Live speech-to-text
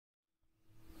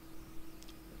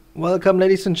Welcome,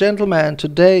 ladies and gentlemen.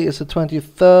 Today is the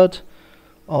 23rd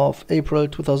of April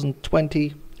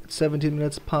 2020. It's 17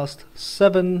 minutes past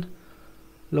 7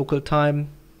 local time.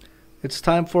 It's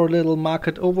time for a little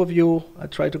market overview. I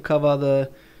try to cover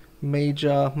the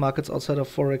major markets outside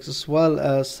of Forex as well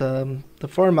as the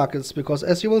foreign markets, because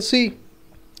as you will see,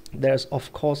 there's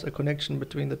of course a connection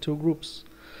between the two groups.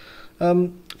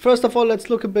 First of all, let's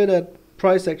look a bit at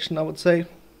price action, I would say.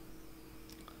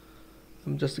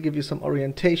 Just to give you some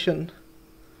orientation.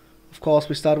 Of course,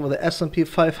 we started with the S&P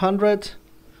 500.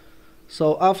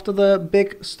 So after the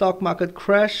big stock market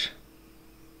crash,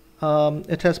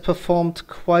 it has performed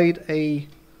quite a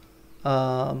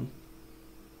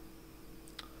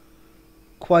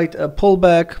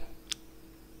pullback.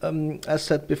 As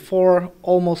said before,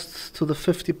 almost to the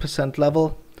 50%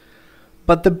 level.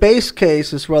 But the base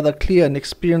case is rather clear, and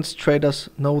experienced traders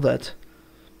know that.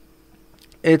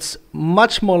 It's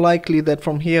much more likely that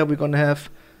from here we're going to have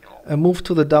a move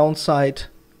to the downside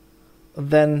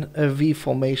than a V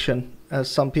formation, as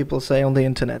some people say on the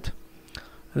internet.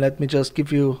 Let me just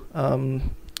give you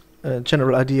a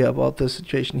general idea about the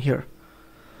situation here.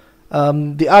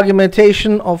 The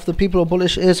argumentation of the people who are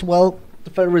bullish is, well, the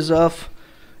Federal Reserve,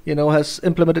 has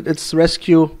implemented its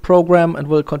rescue program and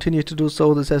will continue to do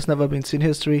so. This has never been seen in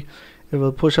history. It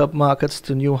will push up markets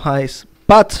to new highs.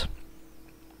 But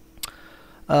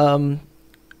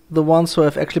the ones who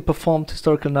have actually performed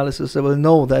historical analysis, they will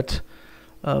know that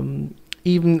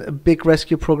even a big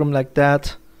rescue program like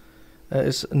that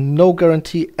is no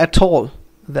guarantee at all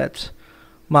that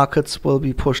markets will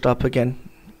be pushed up again.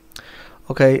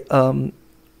 Okay.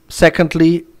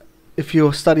 Secondly, if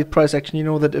you studied price action, you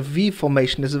know that a V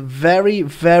formation is very,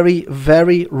 very,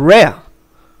 very rare.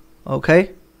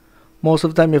 Okay. Most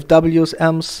of the time you have W's,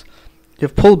 M's, you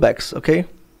have pullbacks. Okay.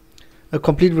 A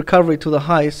complete recovery to the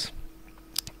highs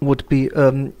would be,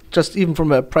 just even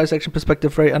from a price action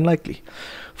perspective, very unlikely.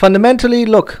 Fundamentally,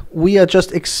 look, we are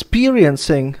just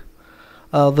experiencing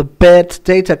the bad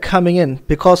data coming in,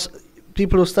 because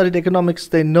people who studied economics,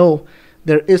 they know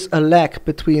there is a lag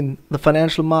between the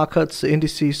financial markets, the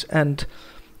indices, and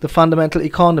the fundamental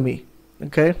economy.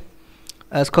 Okay,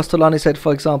 as Costolani said,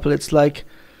 for example, it's like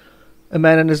a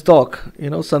man and his dog.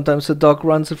 Sometimes the dog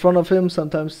runs in front of him,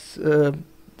 sometimes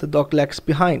the dog lags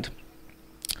behind.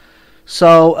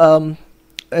 So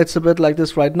it's a bit like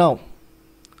this right now.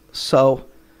 So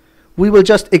we will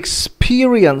just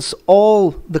experience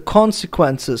all the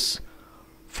consequences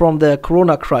from the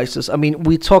corona crisis. I mean,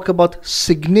 we talk about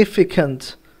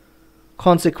significant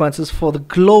consequences for the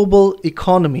global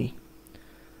economy,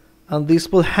 and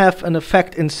these will have an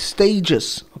effect in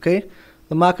stages. Okay,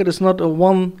 the market is not a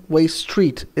one-way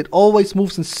street. It always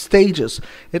moves in stages.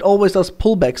 It always does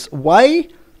pullbacks. Why?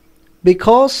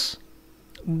 Because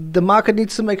the market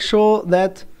needs to make sure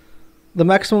that the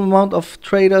maximum amount of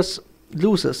traders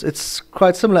loses. It's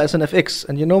quite similar as an FX,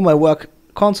 and my work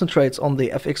concentrates on the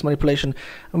FX manipulation,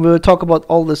 and we will talk about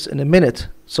all this in a minute.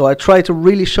 So I try to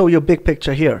really show you a big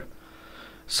picture here.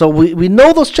 So we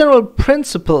know those general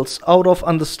principles out of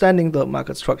understanding the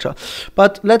market structure.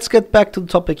 But let's get back to the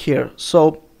topic here.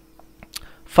 So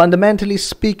fundamentally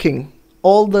speaking,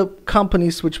 all the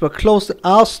companies which were closed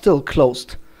are still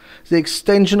closed. The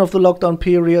extension of the lockdown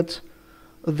period,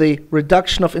 the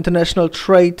reduction of international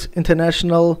trade,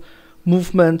 international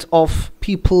movement of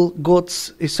people,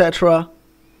 goods, etc.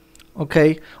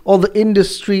 Okay, all the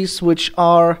industries which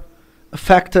are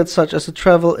affected, such as the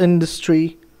travel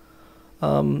industry,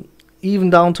 even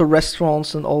down to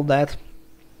restaurants and all that.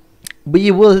 We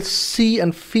will see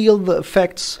and feel the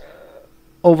effects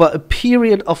over a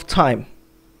period of time,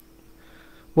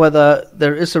 whether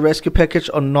there is a rescue package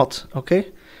or not.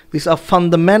 Okay. These are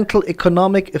fundamental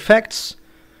economic effects,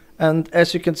 and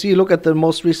as you can see, look at the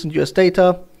most recent US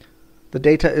data. The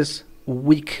data is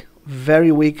weak,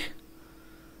 very weak.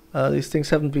 These things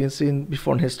haven't been seen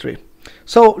before in history.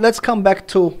 So let's come back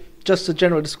to just a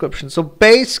general description. So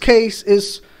base case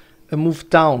is a move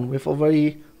down. We've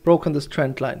already broken this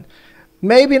trend line.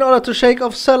 Maybe in order to shake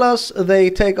off sellers, they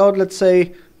take out, let's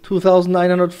say,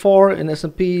 2,904 in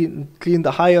S&P and clean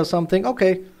the high or something.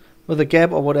 Okay, with a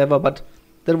gap or whatever, but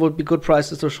that would be good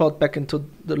prices to short back into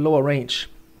the lower range.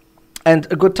 And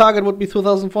a good target would be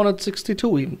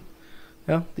 2,462 even.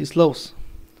 Yeah, these lows.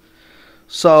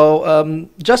 So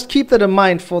just keep that in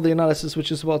mind for the analysis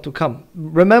which is about to come.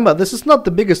 Remember, this is not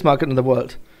the biggest market in the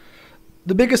world.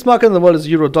 The biggest market in the world is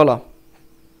euro dollar.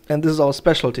 And this is our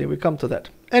specialty. We come to that.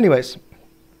 Anyways,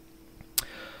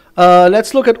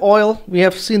 let's look at oil. We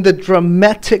have seen the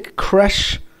dramatic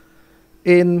crash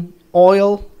in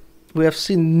oil. We have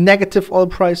seen negative oil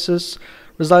prices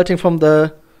resulting from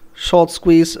the short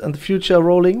squeeze and the future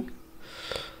rolling.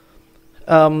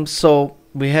 So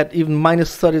we had even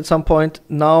minus 30 at some point.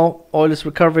 Now oil is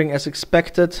recovering as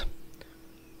expected.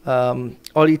 All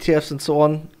ETFs and so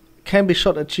on can be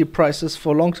shot at cheap prices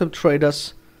for long-term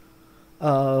traders.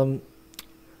 And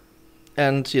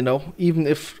you know, even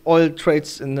if oil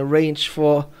trades in the range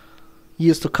for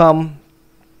years to come,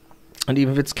 and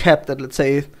even if it's capped at, let's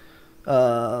say,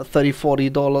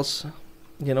 $30-40,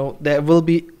 you know, there will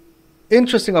be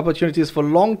interesting opportunities for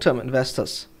long-term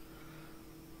investors.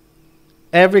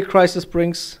 Every crisis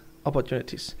brings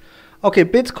opportunities. Okay,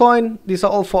 Bitcoin, these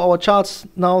are all 4-hour charts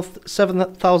now,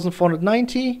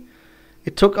 7,490.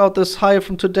 It took out this high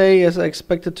from today as I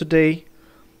expected today,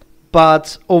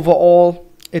 but overall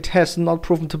it has not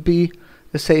proven to be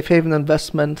a safe haven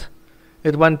investment.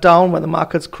 It went down when the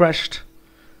markets crashed.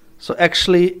 So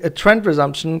actually a trend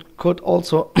resumption could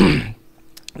also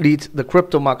lead the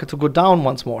crypto market to go down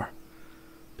once more,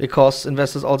 because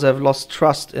investors also have lost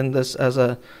trust in this as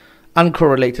a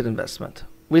uncorrelated investment.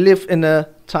 We live in a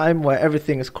time where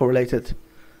everything is correlated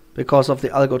because of the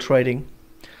algo trading,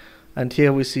 and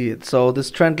here we see it. So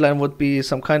this trend line would be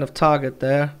some kind of target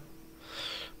there,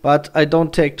 but I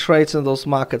don't take trades in those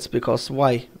markets because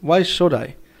why should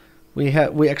I? We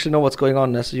actually know what's going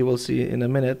on, as you will see in a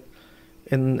minute,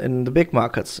 in the big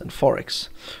markets and forex.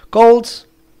 Gold,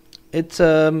 it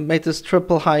made this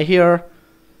triple high here,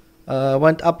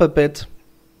 went up a bit,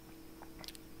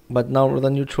 but now rather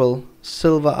neutral.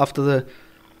 Silver, after the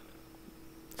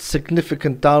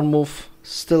significant down move,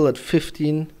 still at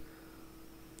 15,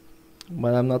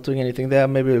 but I'm not doing anything there.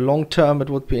 Maybe long term it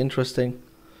would be interesting.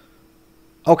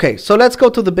 Okay, so let's go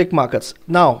to the big markets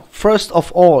now. First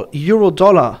of all, euro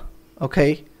dollar,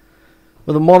 okay,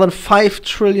 with a more than 5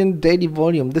 trillion daily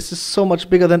volume. This is so much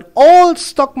bigger than all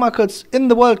stock markets in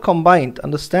the world combined.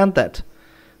 Understand that.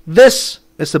 This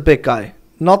is a big guy.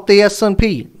 Not the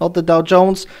S&P, not the Dow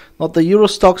Jones, not the Euro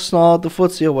stocks, not the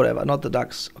FTSE or whatever, not the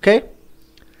DAX, okay?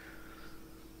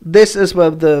 This is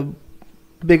where the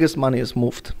biggest money is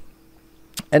moved.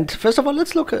 And first of all,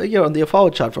 let's look here on the 4-hour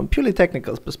chart from purely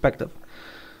technical perspective.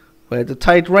 We had the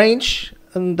tight range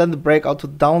and then the breakout to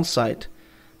the downside,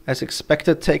 as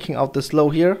expected, taking out this low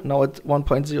here, now at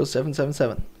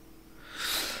 1.0777.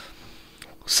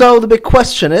 So the big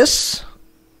question is,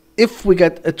 if we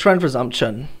get a trend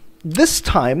resumption, this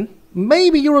time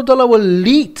maybe euro dollar will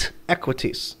lead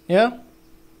equities, yeah?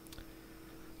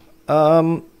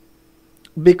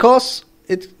 Because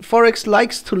forex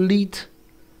likes to lead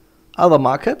other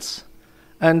markets,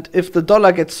 and if the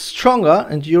dollar gets stronger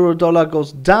and euro dollar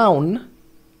goes down,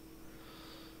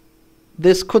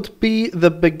 this could be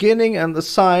the beginning and the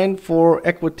sign for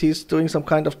equities doing some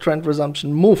kind of trend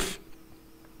resumption move.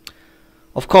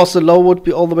 Of course, the low would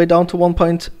be all the way down to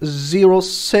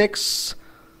 1.06.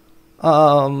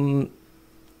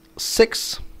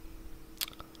 6.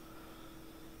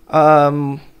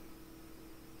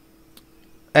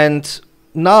 And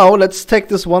now let's take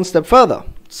this one step further.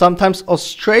 Sometimes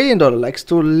Australian dollar likes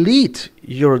to lead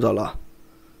euro dollar.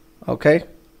 Okay.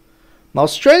 Now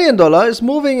Australian dollar is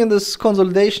moving in this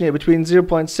consolidation here between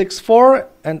 0.64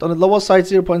 and on the lower side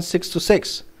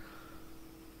 0.626.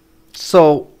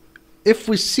 So if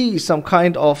we see some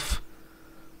kind of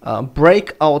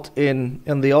breakout in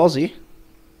the Aussie,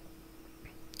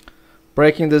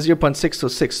 breaking the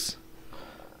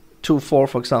 0.62624,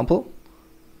 for example,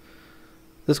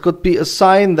 this could be a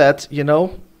sign that, you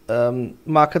know,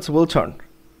 markets will turn.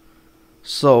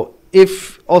 So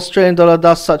if Australian dollar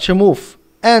does such a move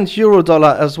and euro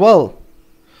dollar as well,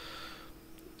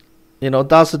 you know,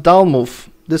 does a down move,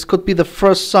 this could be the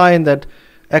first sign that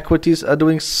equities are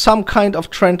doing some kind of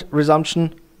trend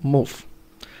resumption move.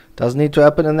 Doesn't need to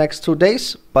happen in the next 2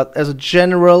 days, but as a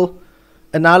general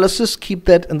analysis, keep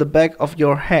that in the back of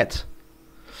your head.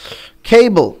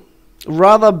 Cable,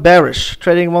 rather bearish,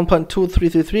 trading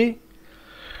 1.2333.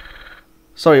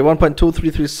 Sorry,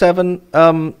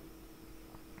 1.2337.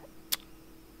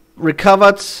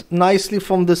 Recovered nicely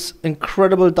from this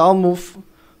incredible down move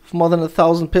of more than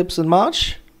 1,000 pips in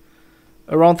March.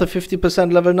 Around the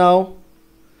 50% level now.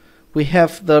 We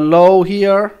have the low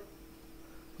here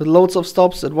with loads of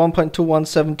stops at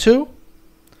 1.2172.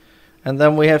 And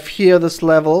then we have here this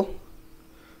level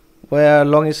where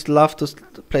longists love to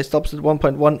play stops at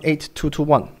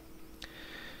 1.18221.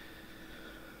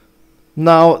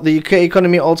 Now, the UK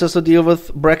economy also has to deal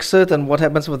with Brexit and what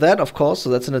happens with that, of course. So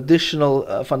that's an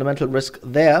additional fundamental risk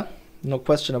there. No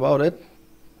question about it.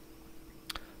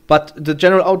 But the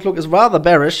general outlook is rather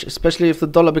bearish, especially if the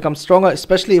dollar becomes stronger,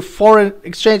 especially if foreign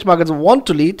exchange markets want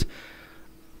to lead.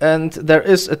 And there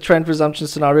is a trend resumption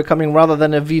scenario coming rather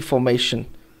than a V formation.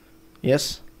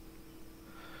 Yes?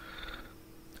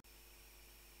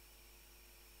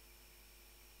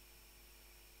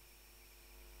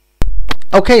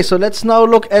 Okay, so let's now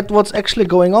look at what's actually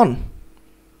going on.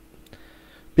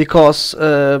 Because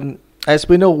as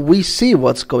we know, we see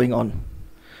what's going on.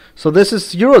 So this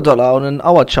is euro-dollar on an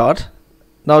hour chart.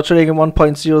 Now trading at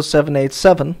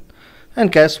 1.0787.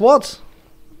 And guess what?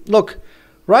 Look,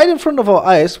 right in front of our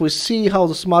eyes, we see how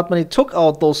the smart money took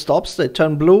out those stops. They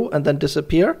turn blue and then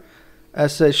disappear,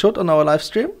 as they should on our live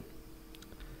stream.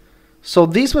 So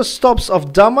these were stops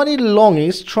of dumb money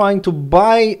longies trying to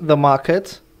buy the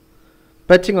market,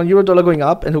 betting on euro-dollar going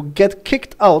up, and who get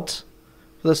kicked out,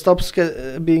 the stops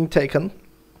being taken.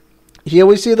 Here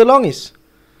we see the longies,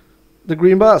 the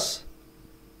green bars.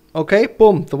 Okay,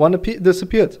 boom, the one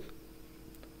disappeared.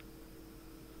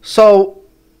 So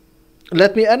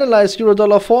let me analyze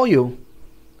euro-dollar for you.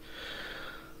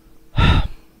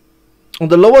 On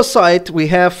the lower side, we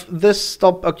have this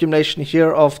stop accumulation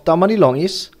here of dumb money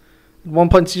longies,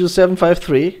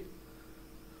 1.0753.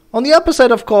 On the upper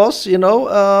side, of course, you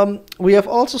know, we have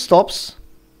also stops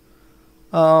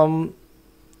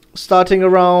starting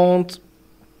around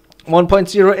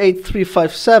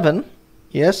 1.08357.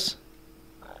 Yes.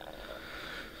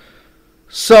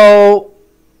 So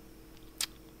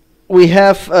we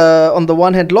have on the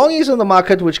one hand longies in the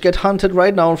market which get hunted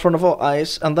right now in front of our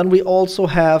eyes, and then we also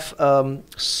have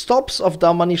stops of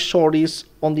dumb money shorties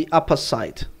on the upper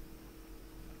side.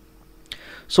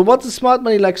 So what the smart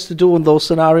money likes to do in those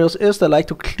scenarios is they like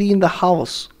to clean the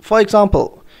house. For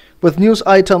example, with news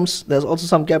items, there's also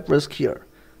some gap risk here.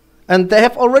 And they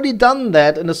have already done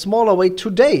that in a smaller way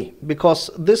today, because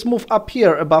this move up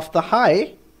here above the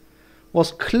high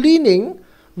was cleaning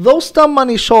those dumb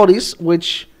money shorties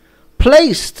which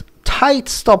placed tight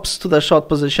stops to their short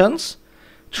positions,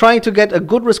 trying to get a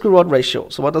good risk-reward ratio.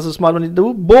 So what does the smart money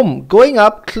do? Boom, going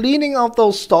up, cleaning out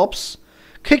those stops,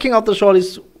 kicking out the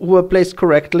shorties who were placed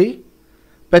correctly,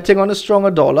 betting on a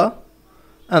stronger dollar,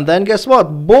 and then guess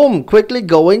what? Boom, quickly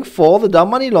going for the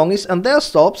dumb money longies and their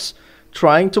stops,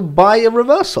 trying to buy a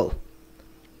reversal.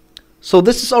 So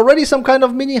this is already some kind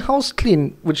of mini house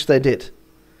clean which they did.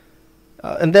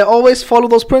 And they always follow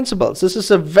those principles. This is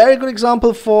a very good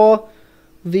example for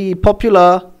the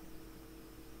popular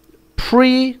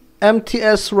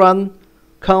pre-MTS run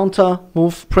counter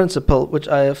move principle, which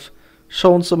I have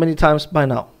shown so many times by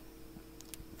now.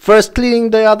 First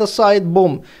cleaning the other side,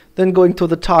 boom, then going to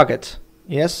the target.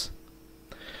 Yes.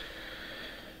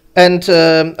 And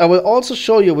I will also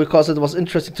show you, because it was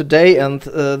interesting today, and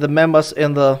the members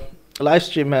in the live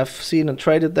stream have seen and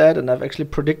traded that, and I've actually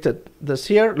predicted this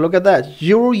here. Look at that.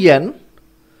 Euro yen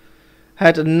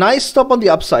had a nice stop on the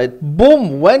upside.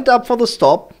 Boom, went up for the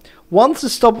stop. Once the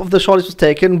stop of the shorties was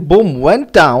taken, boom,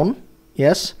 went down.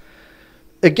 Yes.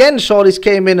 Again, shorties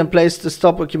came in and placed the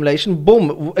stop accumulation.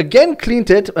 Boom, again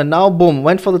cleaned it, and now boom,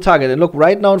 went for the target. And look,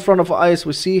 right now in front of our eyes,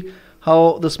 we see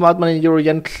how the smart money euro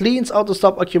yen cleans out the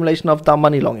stop accumulation of dumb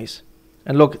money longies.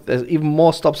 And look, there's even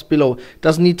more stops below.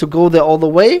 Doesn't need to go there all the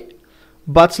way,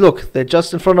 but look, they're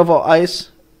just in front of our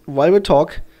eyes while we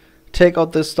talk. Take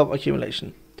out this stop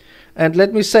accumulation. And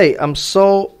let me say, I'm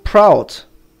so proud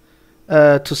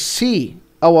to see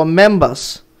our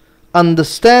members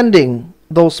understanding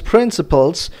those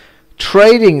principles,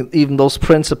 trading even those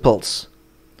principles.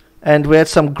 And we had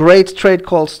some great trade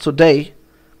calls today.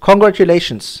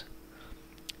 Congratulations.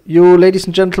 You, ladies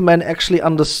and gentlemen, actually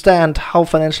understand how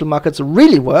financial markets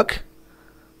really work.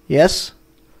 Yes.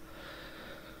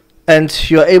 And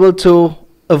you're able to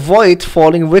avoid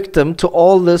falling victim to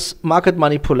all this market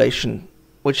manipulation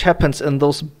which happens in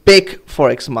those big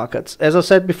forex markets. As I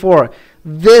said before,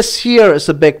 this here is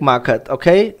a big market,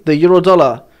 okay? The euro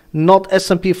dollar, not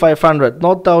S&P 500,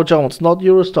 not Dow Jones, not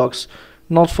Eurostoxx,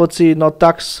 not FTSE, not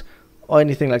DAX, or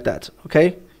anything like that,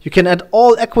 okay? You can add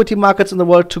all equity markets in the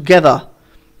world together.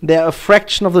 They are a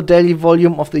fraction of the daily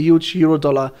volume of the huge euro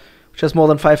dollar, which has more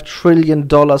than $5 trillion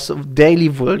of daily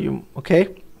volume, okay?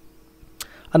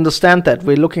 Understand that.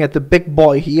 We're looking at the big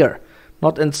boy here,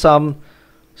 not in some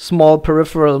small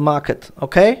peripheral market,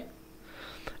 okay?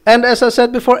 And as I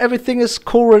said before, everything is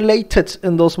correlated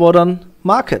in those modern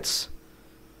markets.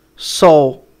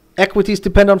 So equities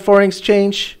depend on foreign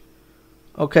exchange,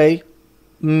 okay?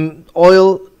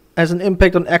 Oil has an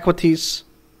impact on equities.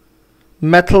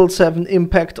 Metals have an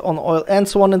impact on oil, and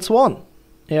so on and so on.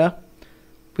 Yeah,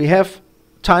 we have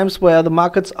times where the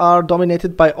markets are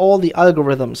dominated by all the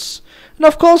algorithms, and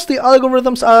of course the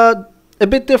algorithms are a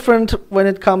bit different when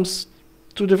it comes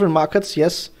to different markets.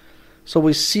 Yes, so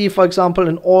we see, for example,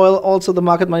 in oil also the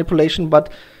market manipulation,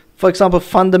 but for example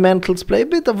fundamentals play a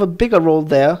bit of a bigger role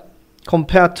there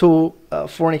compared to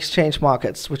foreign exchange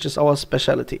markets, which is our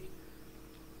specialty.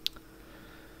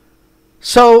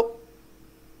 So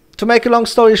to make a long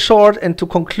story short and to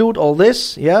conclude all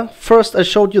this, yeah, first I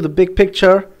showed you the big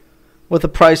picture with the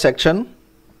price action.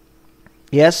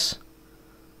 Yes,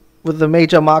 with the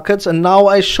major markets, and now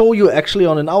I show you actually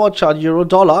on an hour chart euro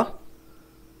dollar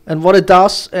and what it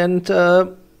does and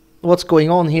what's going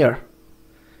on here.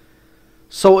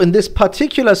 So in this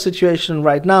particular situation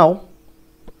right now,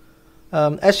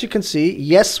 as you can see,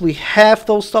 yes, we have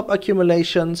those stop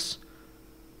accumulations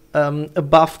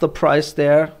above the price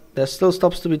there. There's still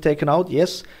stops to be taken out,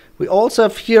 yes. We also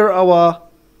have here our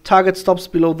target stops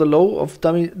below the low of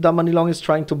Da Money Long is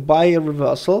trying to buy a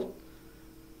reversal,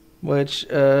 which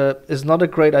is not a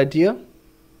great idea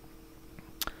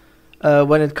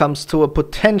when it comes to a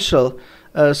potential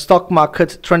stock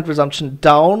market trend resumption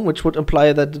down, which would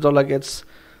imply that the dollar gets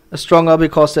stronger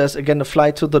because there's again a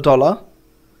flight to the dollar,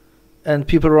 and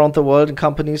people around the world and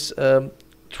companies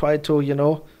try to, you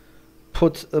know,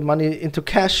 put money into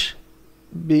cash,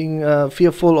 being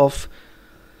fearful of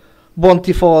bond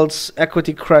defaults,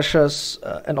 equity crashes,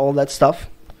 and all that stuff.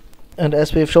 And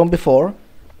as we have shown before,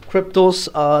 cryptos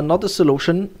are not a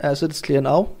solution, as it's clear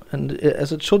now, and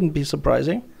as it shouldn't be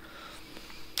surprising.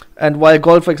 And while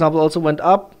gold, for example, also went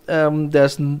up,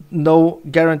 there's no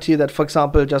guarantee that, for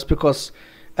example, just because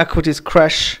equities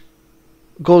crash,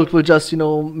 gold will just, you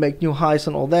know, make new highs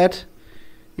and all that,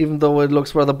 even though it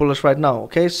looks rather bullish right now.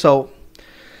 Okay, so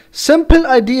simple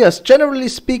ideas, generally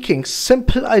speaking,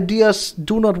 simple ideas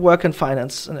do not work in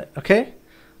finance. Okay,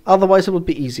 otherwise it would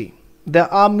be easy.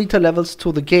 There are meter levels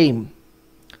to the game.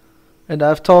 And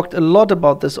I've talked a lot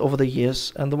about this over the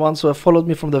years, and the ones who have followed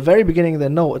me from the very beginning, they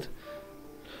know it.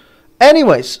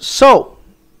 Anyways, so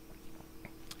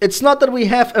it's not that we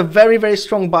have a very, very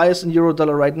strong bias in euro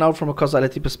dollar right now from a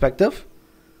causality perspective.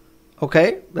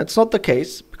 Okay, that's not the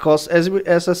case, because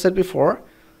as I said before,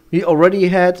 we already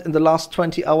had in the last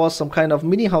 20 hours some kind of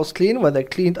mini house clean where they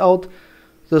cleaned out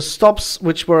the stops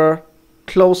which were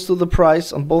close to the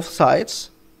price on both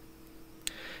sides.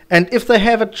 And if they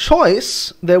have a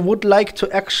choice, they would like to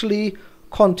actually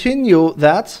continue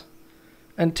that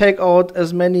and take out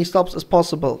as many stops as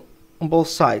possible on both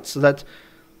sides, so that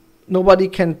nobody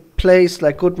can place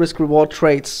like good risk reward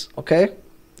trades. Okay,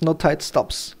 no tight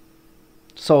stops.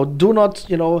 So do not,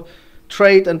 you know,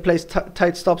 trade and place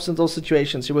tight stops in those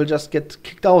situations. You will just get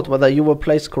kicked out whether you were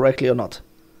placed correctly or not.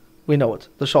 We know it,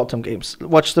 the short-term games.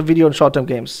 Watch the video on short-term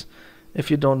games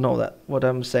if you don't know that, what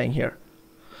I'm saying here.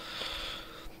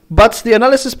 But the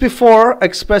analysis before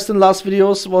expressed in last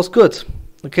videos was good.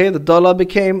 Okay, the dollar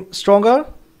became stronger.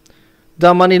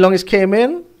 Da Money Longies came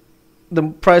in. The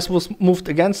price was moved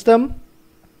against them.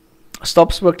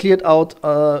 Stops were cleared out,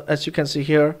 as you can see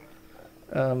here.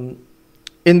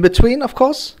 In between, of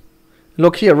course.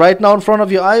 Look here, right now in front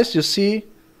of your eyes, you see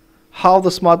how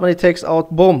the smart money takes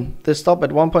out, boom, they stop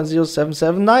at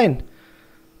 1.0779.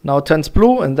 Now it turns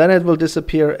blue, and then it will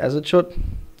disappear as it should.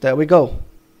 There we go.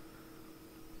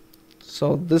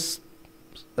 So this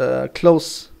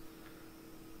close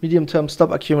medium-term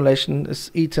stop accumulation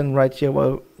is eaten right here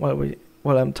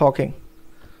while I'm talking.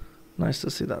 Nice to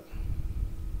see that.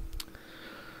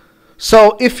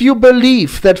 So if you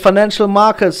believe that financial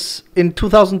markets in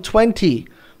 2020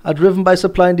 are driven by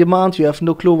supply and demand, you have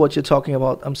no clue what you're talking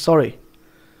about. I'm sorry.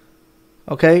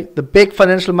 Okay, the big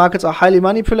financial markets are highly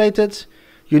manipulated.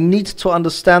 You need to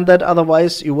understand that,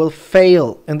 otherwise you will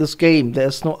fail in this game.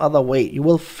 There's no other way. You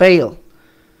will fail.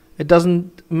 It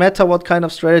doesn't matter what kind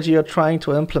of strategy you're trying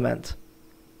to implement.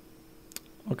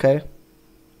 Okay?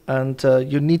 And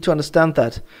you need to understand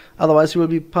that. Otherwise you will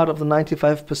be part of the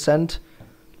 95%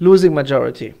 losing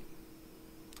majority.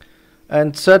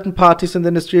 And certain parties in the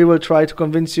industry will try to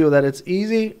convince you that it's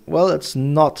easy. Well, it's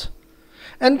not.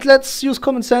 And let's use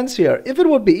common sense here. If it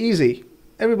would be easy,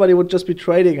 everybody would just be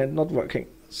trading and not working.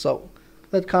 So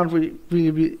that can't really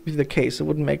be the case. It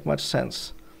wouldn't make much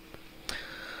sense.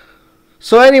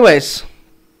 So anyways,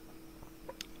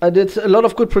 I did a lot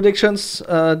of good predictions.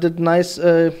 Did nice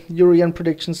Euro-Yen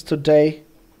predictions today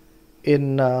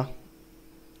in the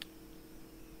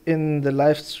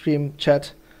live stream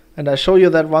chat. And I show you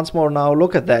that once more now.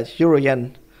 Look at that,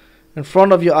 Euro-Yen. In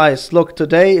front of your eyes. Look,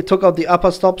 today it took out the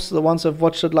upper stops. The ones who have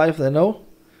watched it live, they know.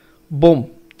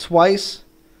 Boom. Twice.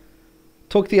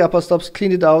 Took the upper stops,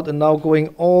 cleaned it out, and now going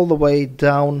all the way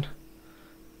down.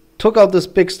 Took out this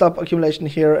big stop accumulation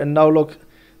here, and now look,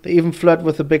 they even flirt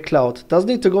with the big cloud. Doesn't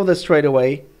need to go there straight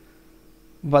away.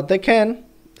 But they can.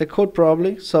 They could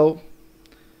probably. So,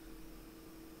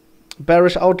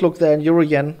 bearish outlook there in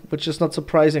Euro-Yen, which is not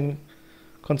surprising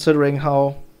considering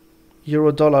how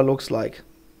Euro-Dollar looks like.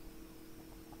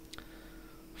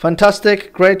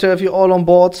 Fantastic. Great to have you all on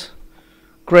board.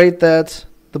 Great that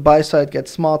the buy side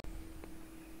gets smart.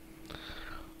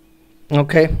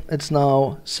 Okay, it's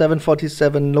now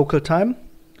 7:47 local time.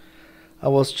 I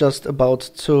was just about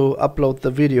to upload the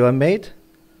video I made,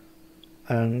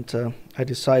 and I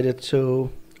decided to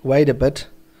wait a bit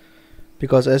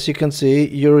because, as you can see,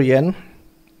 Yen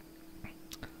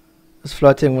is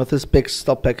flirting with this big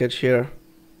stop package here.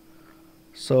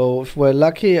 So if we're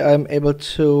lucky, I'm able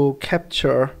to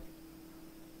capture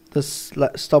this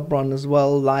stop run as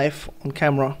well live on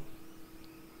camera.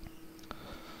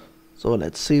 So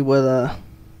let's see whether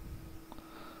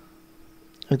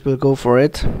it will go for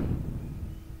it.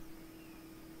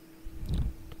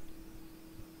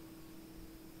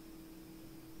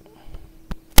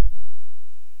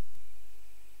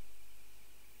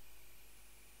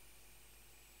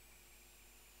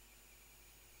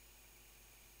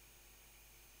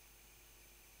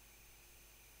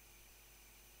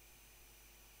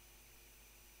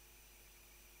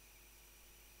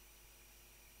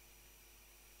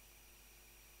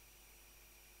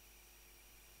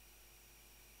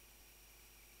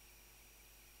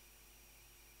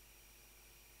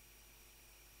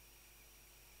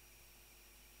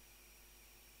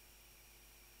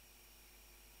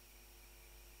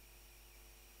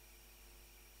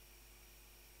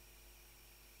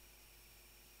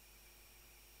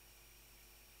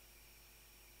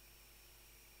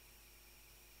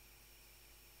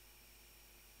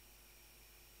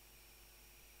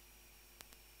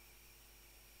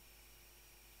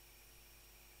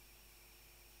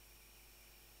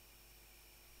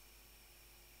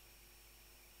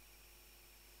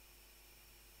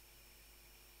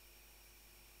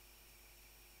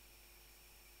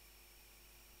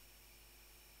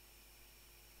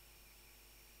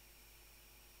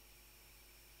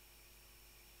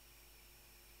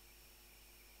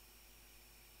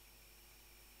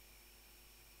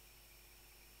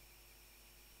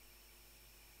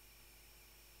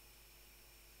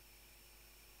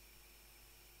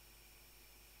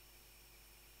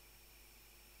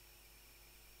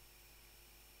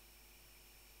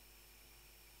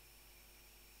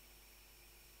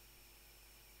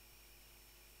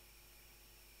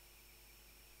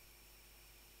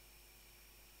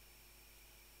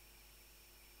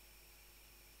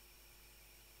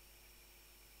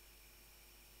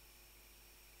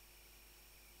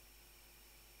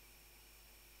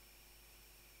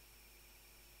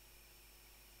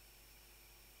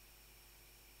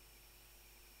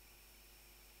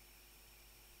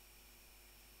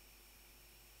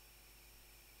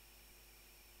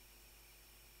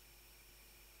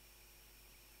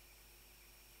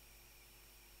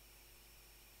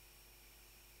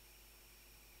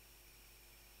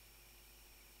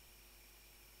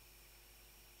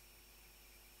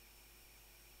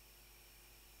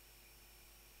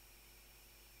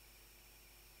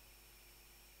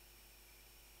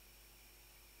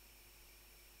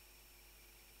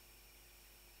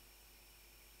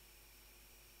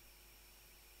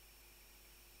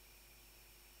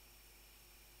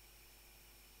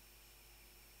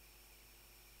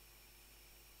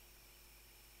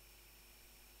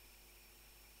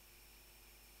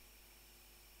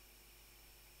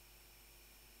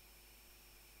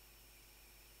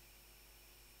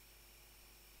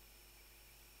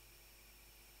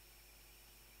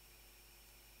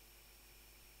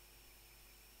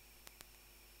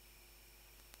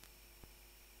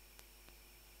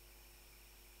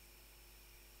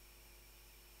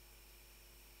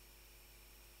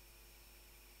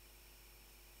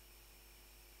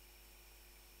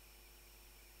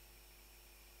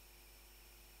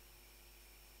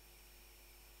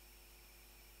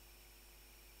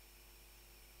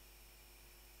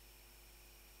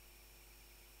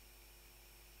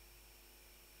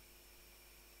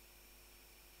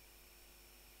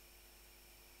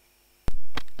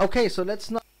 Okay, so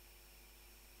let's not.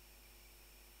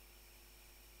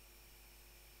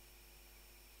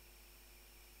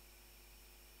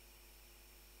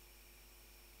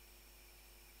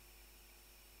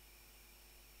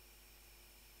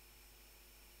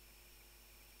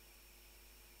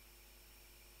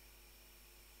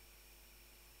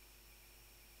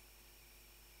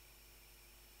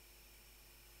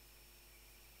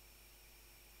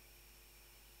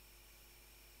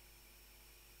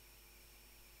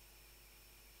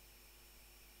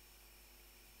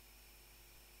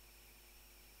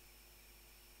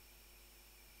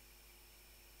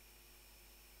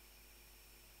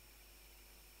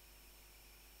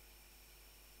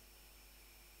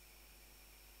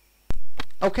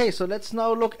 Okay, so let's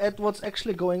now look at what's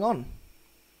actually going on.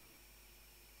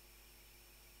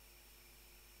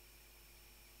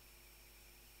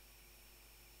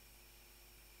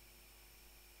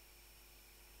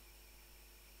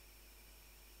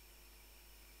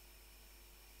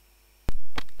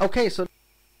 Okay, so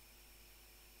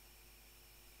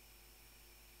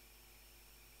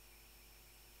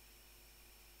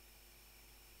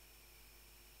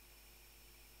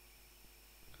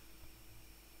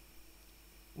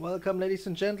welcome, ladies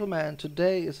and gentlemen.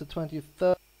 Today is the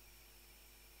 23rd.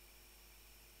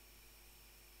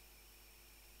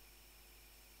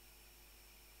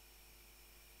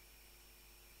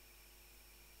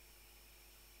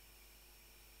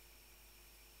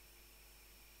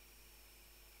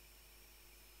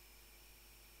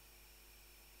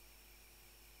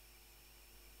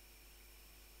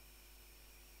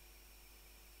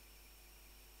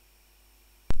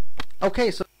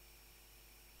 Okay, so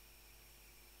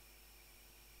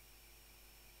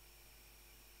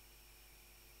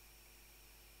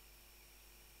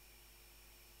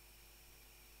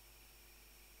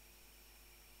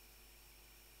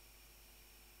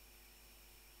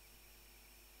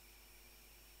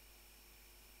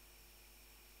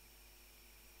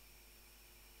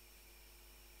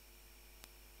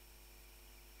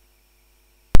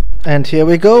and here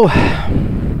we go.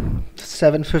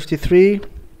 753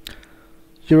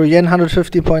 Euro Yen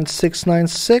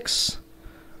 150.696,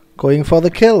 going for the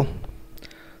kill.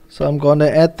 So I'm gonna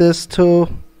add this to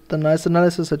the nice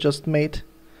analysis I just made.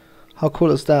 How cool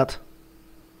is that?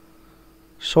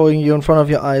 Showing you in front of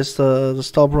your eyes the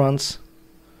stop runs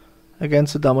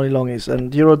against the Damani longies,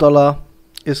 and Euro dollar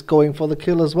is going for the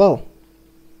kill as well.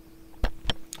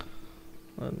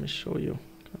 Let me show you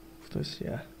this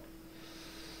here.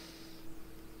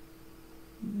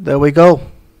 There we go.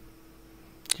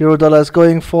 Euro dollar is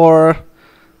going for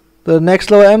the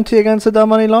next low empty against the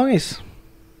Damani longies.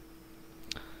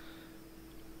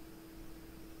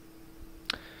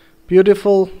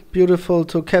 Beautiful, beautiful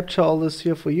to capture all this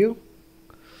here for you.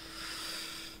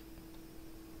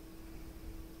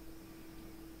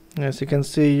 As you can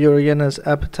see, Euro Yen has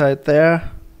appetite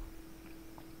there.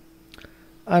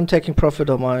 I'm taking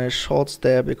profit on my shorts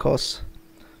there because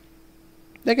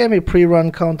they gave me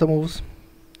pre-run counter moves.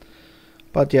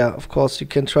 But yeah, of course, you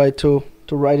can try to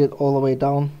ride it all the way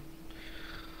down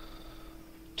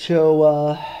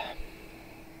to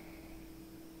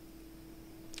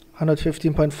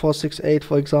 115.468,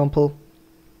 for example.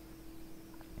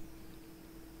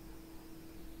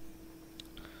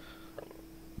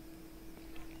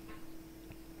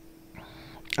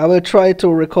 I will try to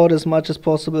record as much as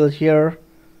possible here,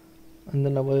 and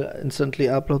then I will instantly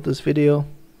upload this video.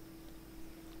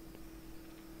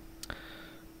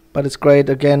 But it's great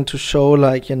again to show,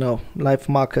 like, you know, live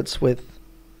markets with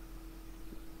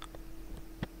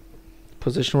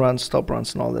position runs, stop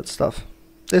runs, and all that stuff.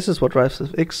 This is what drives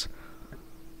FX.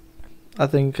 I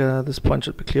think this point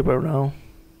should be clear by now.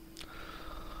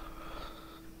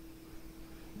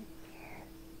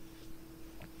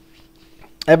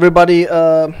 Everybody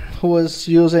who is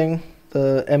using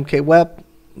the MK Web,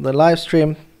 the live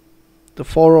stream, the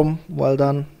forum, well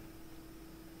done.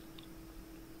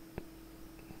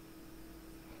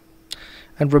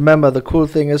 And remember, the cool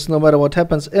thing is, no matter what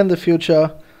happens in the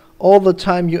future, all the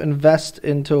time you invest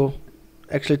into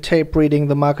actually tape reading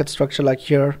the market structure like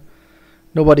here,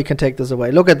 nobody can take this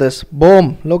away. Look at this.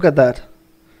 Boom. Look at that.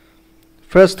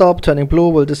 First stop turning blue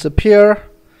will disappear.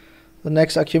 The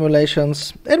next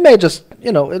accumulations, it may just,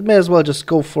 you know, it may as well just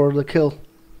go for the kill.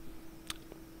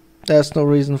 There's no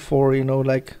reason for, you know,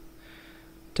 like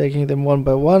taking them one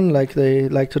by one like they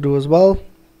like to do as well.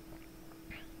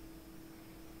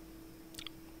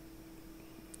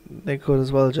 They could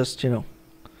as well just, you know,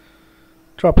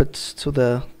 drop it to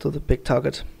the big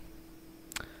target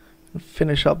and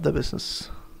finish up the business.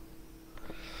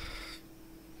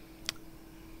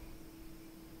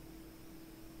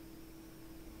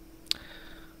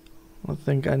 I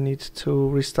think I need to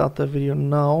restart the video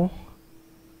now.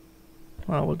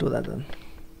 I will do that then.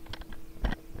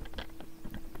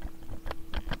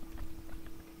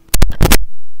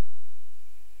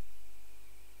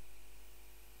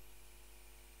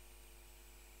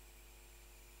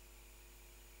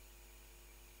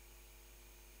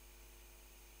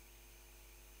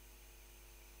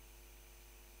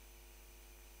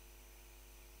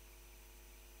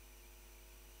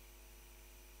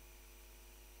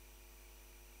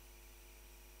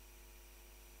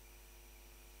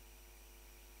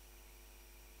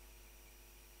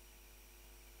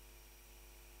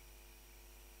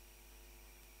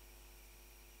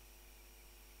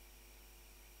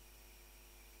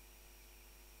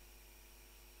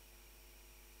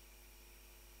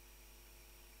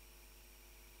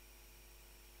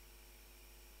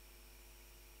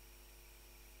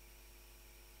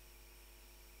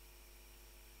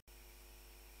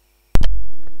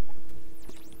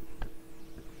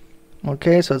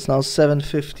 Okay, so it's now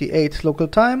 7:58 local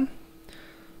time.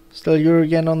 Still euro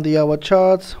yen on the hour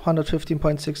chart,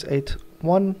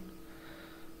 115.681.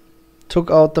 Took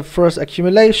out the first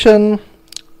accumulation,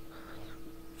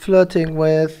 flirting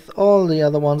with all the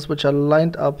other ones which are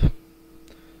lined up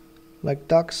like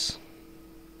ducks.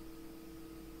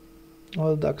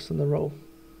 All ducks in a row.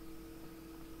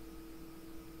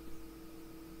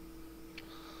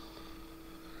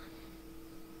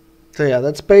 So yeah,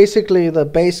 that's basically the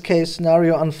base case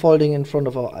scenario unfolding in front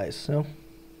of our eyes. You know?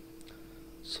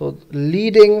 So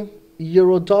leading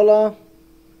euro dollar,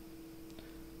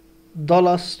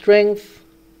 dollar strength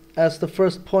as the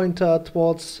first pointer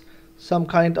towards some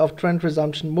kind of trend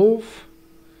resumption move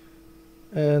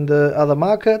in the other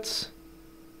markets.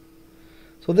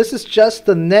 So this is just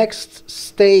the next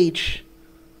stage,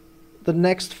 the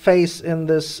next phase in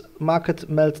this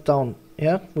market meltdown.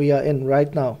 Yeah, we are in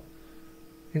right now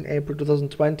in April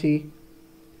 2020.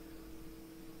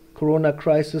 Corona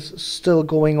crisis still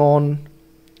going on.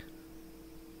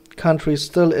 Country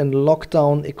still in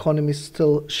lockdown, economy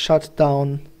still shut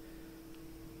down,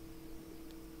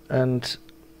 and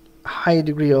high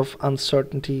degree of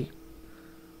uncertainty,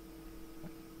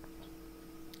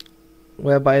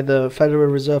 whereby the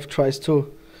Federal Reserve tries to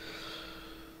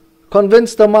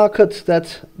convince the market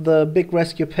that the big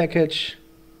rescue package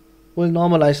will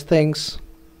normalize things,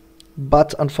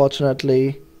 but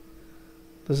unfortunately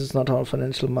this is not how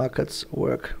financial markets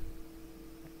work.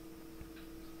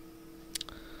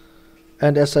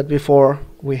 And as said before,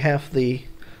 we have the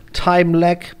time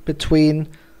lag between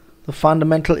the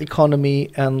fundamental economy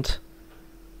and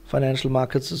financial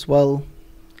markets as well.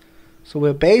 So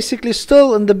we're basically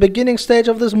still in the beginning stage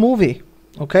of this movie,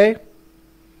 okay?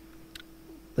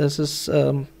 This is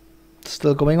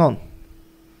still going on.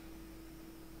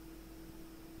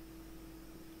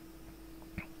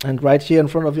 And right here in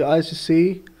front of your eyes you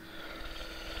see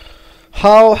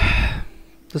how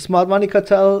the smart money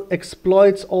cartel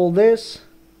exploits all this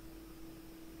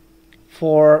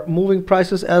for moving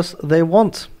prices as they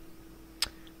want,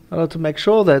 in order to make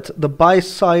sure that the buy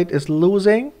side is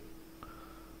losing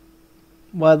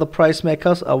while the price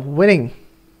makers are winning.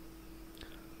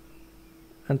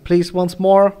 And please, once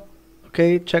more,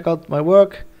 okay, check out my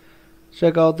work,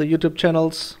 check out the YouTube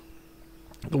channels,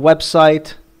 the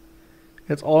website.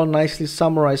 It's all nicely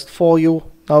summarized for you.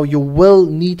 Now you will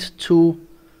need to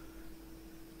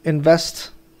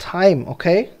invest time,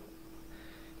 okay?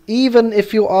 Even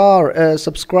if you are a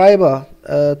subscriber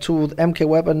to the MK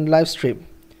Web and Livestream,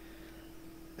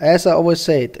 as I always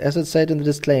say it, as it said in the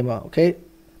disclaimer, okay?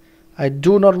 I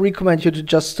do not recommend you to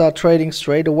just start trading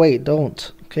straight away.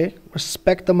 Don't, okay?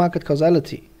 Respect the market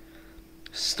causality.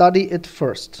 Study it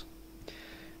first.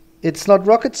 It's not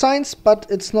rocket science, but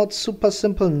it's not super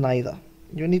simple neither.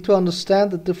 You need to understand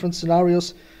the different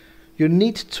scenarios. You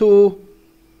need to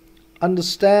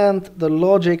understand the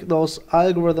logic those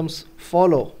algorithms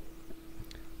follow.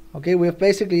 Okay, we have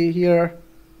basically here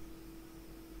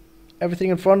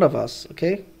everything in front of us,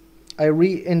 okay? I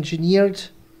re-engineered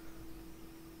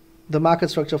the market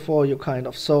structure for you, kind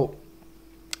of. So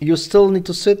you still need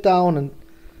to sit down and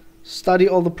study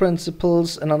all the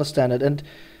principles and understand it. And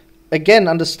again,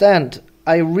 understand,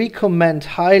 I recommend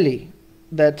highly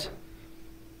that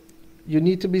you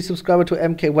need to be subscriber to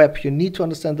MK Web. You need to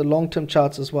understand the long-term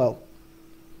charts as well.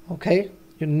 Okay?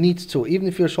 You need to, even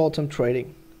if you're short-term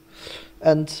trading.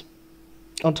 And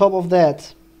on top of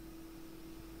that,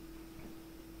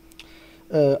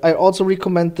 I also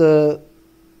recommend the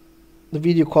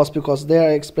video course, because there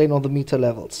I explain all the meter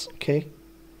levels. Okay?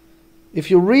 If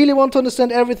you really want to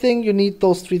understand everything, you need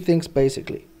those three things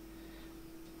basically.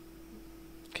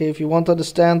 Okay, if you want to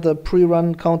understand the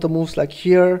pre-run counter moves like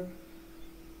here,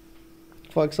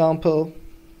 for example,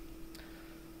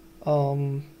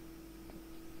 okay,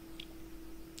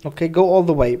 go all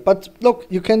the way. But look,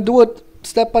 you can do it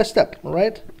step by step, all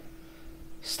right?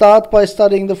 Start by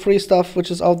studying the free stuff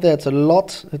which is out there. It's a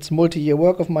lot. It's multi-year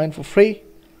work of mine for free.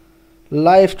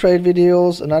 Live trade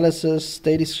videos, analysis,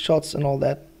 daily shots and all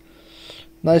that.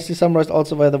 Nicely summarized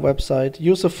also via the website.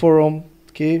 Use a forum,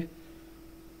 okay?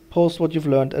 Post what you've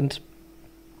learned and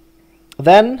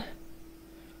then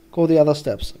go the other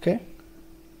steps, okay?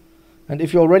 And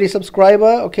if you're already a subscriber,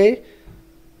 okay,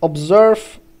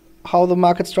 observe how the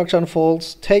market structure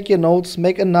unfolds, take your notes,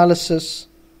 make analysis,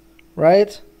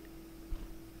 right?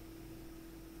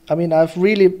 I mean, I've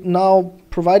really now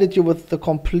provided you with the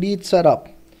complete setup.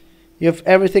 You have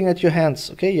everything at your hands,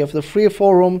 okay? You have the free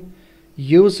forum,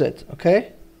 use it,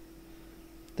 okay?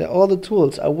 They're all the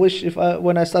tools. I wish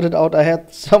when I started out, I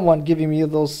had someone giving me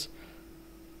those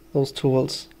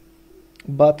tools.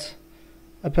 But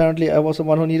apparently I was the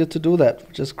one who needed to do that,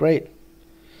 which is great.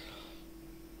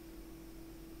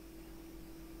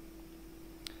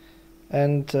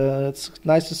 And it's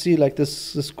nice to see like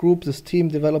this group, this team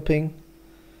developing.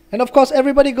 And of course,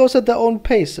 everybody goes at their own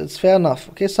pace. It's fair enough.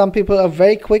 Okay, some people are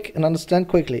very quick and understand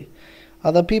quickly.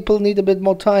 Other people need a bit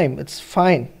more time. It's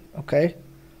fine. Okay,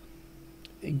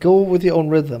 go with your own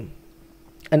rhythm.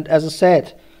 And as I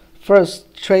said,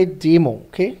 first trade demo.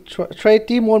 Okay, trade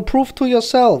demo and prove to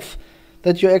yourself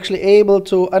that you're actually able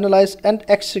to analyze and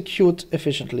execute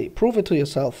efficiently. Prove it to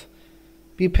yourself.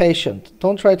 Be patient.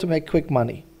 Don't try to make quick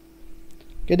money.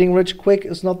 Getting rich quick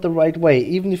is not the right way,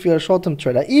 even if you're a short-term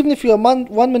trader. Even if you're a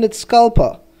 1 minute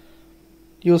scalper,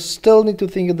 you still need to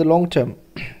think in the long term.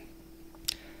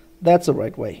 That's the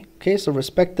right way. Okay, so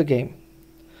respect the game.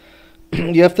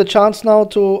 You have the chance now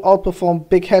to outperform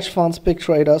big hedge funds, big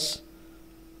traders,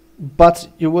 but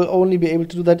you will only be able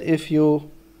to do that if you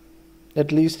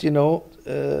at least, you know,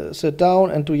 sit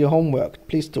down and do your homework.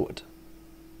 Please do it.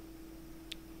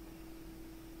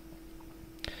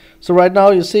 So right now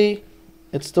you see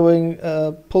it's doing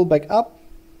a pullback up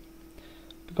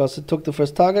because it took the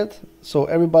first target. So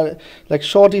everybody, like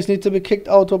shorties, need to be kicked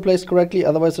out or placed correctly.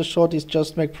 Otherwise the shorties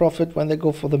just make profit when they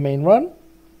go for the main run.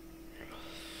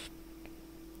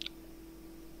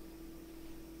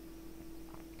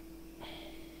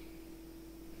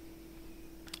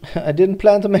 I didn't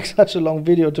plan to make such a long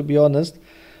video, to be honest,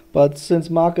 but since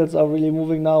markets are really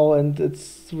moving now and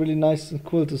it's really nice and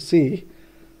cool to see,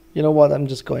 you know what, I'm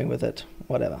just going with it.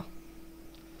 Whatever.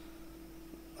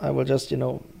 I will just, you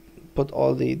know, put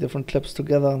all the different clips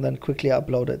together and then quickly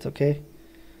upload it, okay?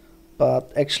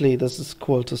 But actually this is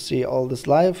cool to see all this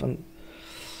live,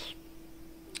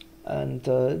 and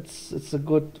it's a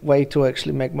good way to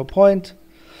actually make my point.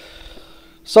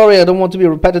 Sorry, I don't want to be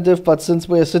repetitive, but since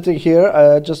we're sitting here,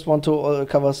 I just want to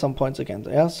cover some points again.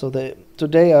 Yeah, so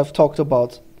today I've talked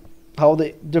about how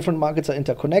the different markets are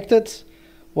interconnected,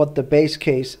 what the base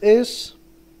case is,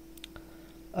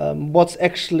 what's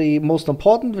actually most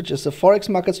important, which is the forex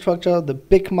market structure, the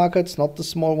big markets, not the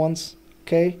small ones.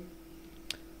 Okay,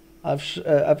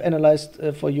 I've analyzed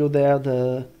for you there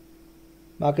the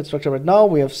market structure right now.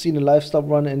 We have seen a live stop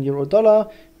run in euro dollar.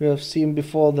 We have seen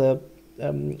before the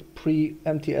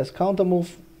pre-MTS counter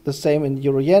move, the same in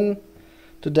euro yen.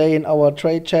 Today in our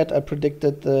trade chat I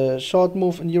predicted the short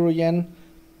move in euro yen.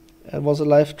 It was a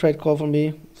live trade call for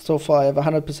me. So far I have a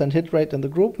 100% hit rate in the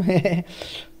group.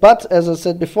 But as I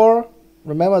said before,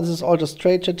 remember, this is all just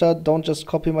trade chatter. Don't just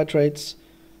copy my trades.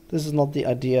 This is not the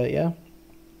idea. Yeah,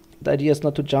 the idea is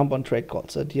not to jump on trade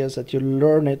calls. The idea is that you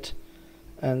learn it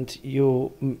and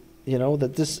you know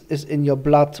that this is in your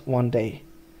blood one day.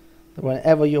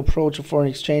 Whenever you approach a foreign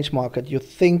exchange market, you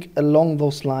think along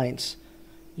those lines.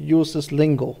 Use this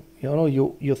lingo. You know,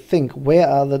 you think, where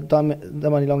are the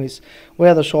money longies,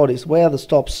 where are the shorties, where are the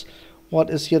stops, what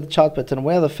is here the chart pattern,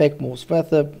 where are the fake moves, where's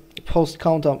the post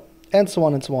counter, and so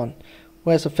on and so on.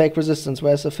 Where's the fake resistance,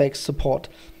 where's the fake support.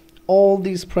 All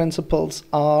these principles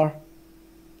are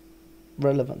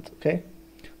relevant. Okay,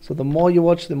 so the more you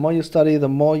watch, the more you study, the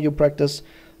more you practice,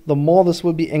 the more this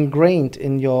will be ingrained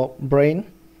in your brain,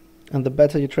 and the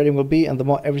better your trading will be, and the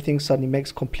more everything suddenly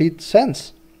makes complete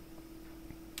sense.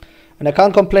 And I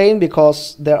can't complain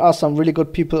because there are some really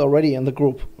good people already in the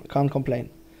group. I can't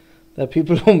complain. There are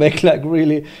people who make like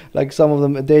really, like some of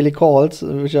them daily calls,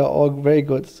 which are all very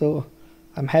good. So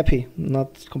I'm happy,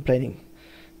 not complaining.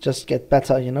 Just get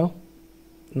better, you know.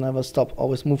 Never stop,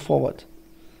 always move forward.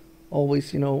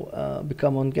 Always, you know,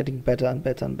 become on getting better and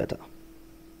better and better.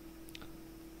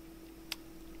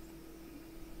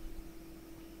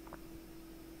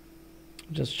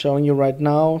 Just showing you right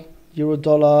now, euro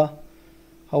dollar,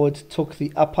 how it took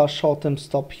the upper short-term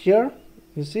stop here.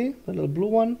 You see the little blue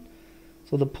one?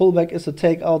 So the pullback is to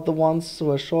take out the ones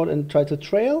who are short and try to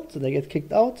trail, so they get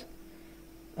kicked out.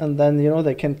 And then, you know,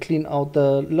 they can clean out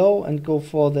the low and go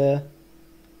for the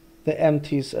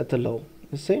empties at the low.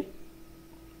 You see?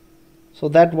 So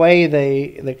that way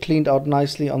they cleaned out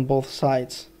nicely on both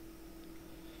sides.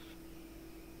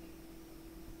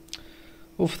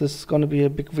 Oof, this is going to be a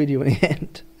big video in the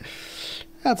end.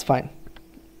 That's fine.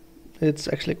 It's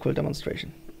actually a cool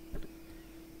demonstration.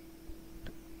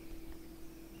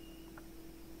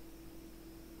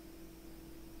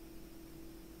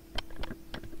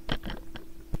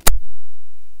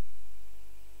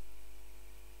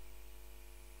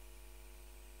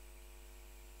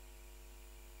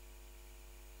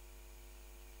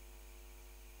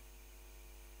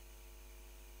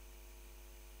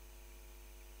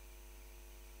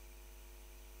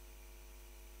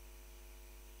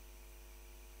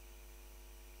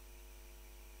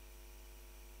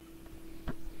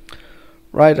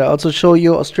 Right, I also show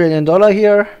you Australian dollar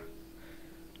here.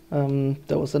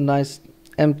 There was a nice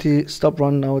empty stop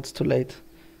run, now it's too late.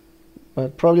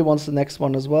 but probably wants the next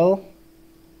one as well.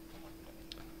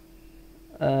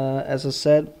 As I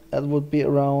said, that would be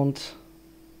around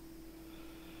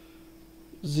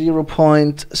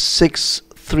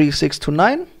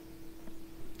 0.63629,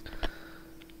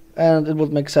 and it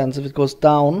would make sense if it goes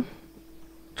down,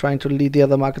 trying to lead the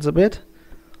other markets a bit,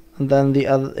 and then the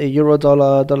other euro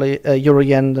dollar, euro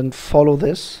yen, then follow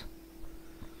this,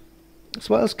 as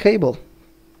well as cable.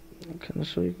 Can I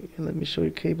show you? Let me show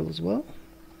you cable as well.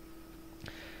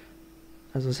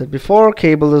 As I said before,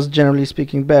 cable is generally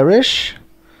speaking bearish,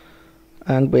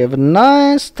 and we have a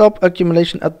nice top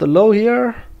accumulation at the low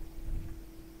here,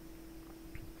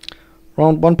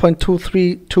 around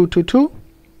 1.23222.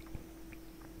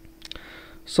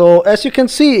 So as you can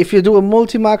see, if you do a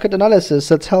multi-market analysis,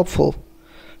 that's helpful,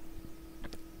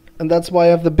 and that's why I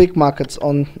have the big markets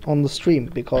on the stream,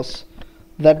 because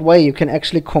that way you can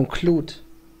actually conclude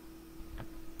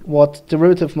what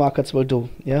derivative markets will do.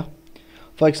 Yeah,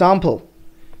 for example,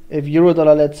 if euro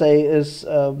dollar, let's say, is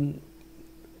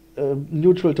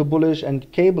neutral to bullish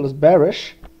and cable is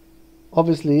bearish,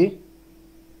 obviously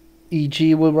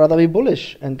EG will rather be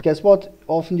bullish, and guess what,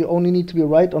 often you only need to be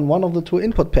right on one of the two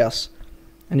input pairs,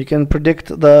 and you can predict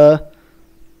the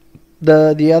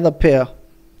other pair.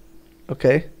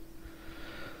 Okay,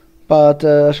 but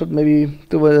I should maybe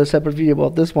do a separate video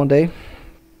about this one day.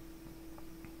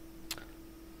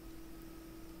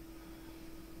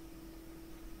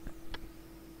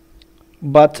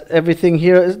 But everything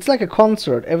here, it's like a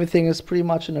concert. Everything is pretty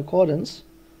much in accordance,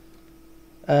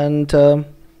 and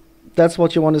that's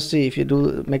what you want to see if you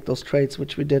do make those trades,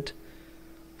 which we did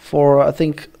for, I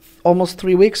think, almost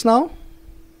 3 weeks now.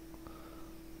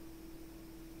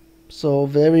 So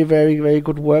very, very, very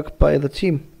good work by the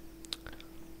team.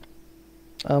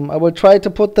 I will try to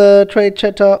put the trade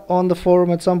chatter on the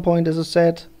forum at some point, as I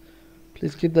said.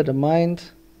 Please keep that in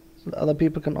mind, so that other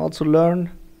people can also learn.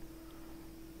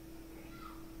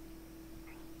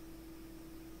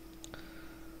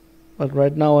 But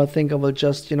right now I think I will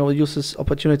just, use this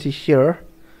opportunity here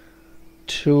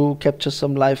to capture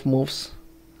some live moves.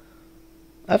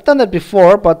 I've done that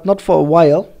before, but not for a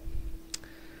while.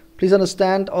 Please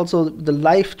understand also, the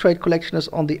live trade collection is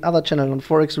on the other channel, on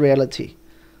Forex Reality.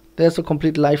 There's a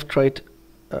complete live trade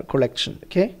collection,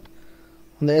 okay?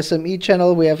 On the SME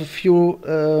channel we have a few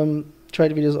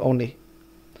trade videos only.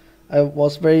 I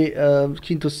was very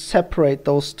keen to separate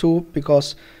those two,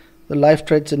 because the live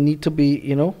trades need to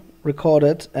be,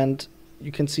 recorded, and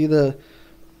you can see the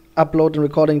upload and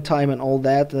recording time and all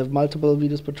that. They have multiple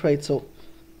videos per trade, so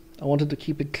I wanted to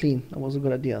keep it clean. That was a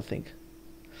good idea, I think.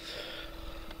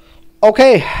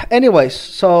 Okay, anyways,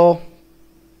 so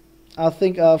I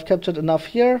think I've captured enough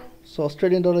here. So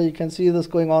Australian dollar, you can see this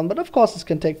going on, but of course this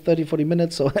can take 30-40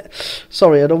 minutes, so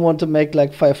sorry, I don't want to make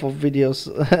like 5 of videos.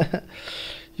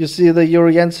 You see the euro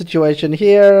yen situation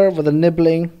here with the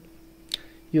nibbling.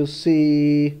 You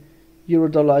see euro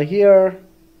dollar here,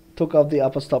 took out the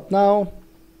upper stop now.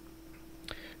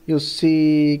 You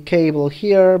see cable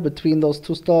here between those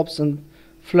two stops and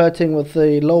flirting with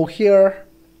the low here.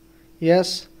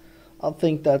 Yes, I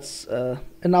think that's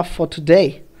enough for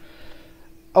today.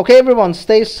 Okay, everyone,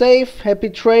 stay safe, happy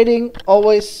trading.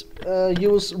 Always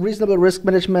use reasonable risk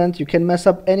management. You can mess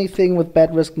up anything with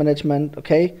bad risk management,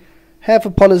 okay? Have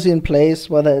a policy in place,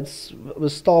 whether it's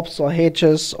with stops or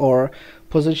hedges or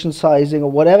position sizing or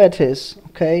whatever it is,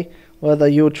 okay? Whether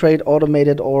you trade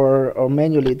automated or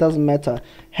manually, it doesn't matter.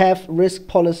 Have risk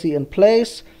policy in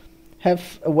place.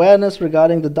 Have awareness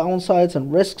regarding the downsides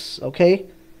and risks, okay?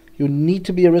 You need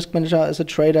to be a risk manager as a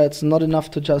trader. It's not enough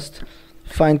to just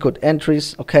find good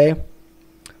entries, okay?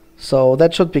 So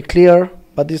that should be clear,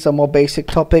 but these are more basic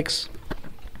topics.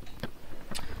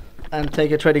 And take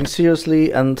your trading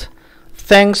seriously, and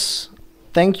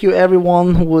thank you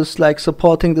everyone who was like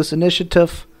supporting this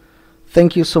initiative.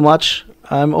 Thank you so much.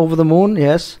 I'm over the moon,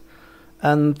 yes.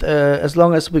 And as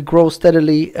long as we grow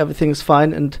steadily, everything's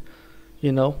fine, and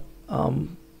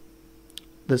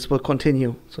this will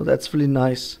continue. So that's really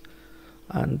nice.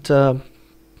 And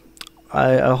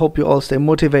I hope you all stay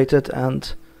motivated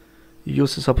and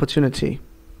use this opportunity.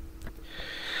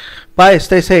 Bye,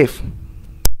 stay safe.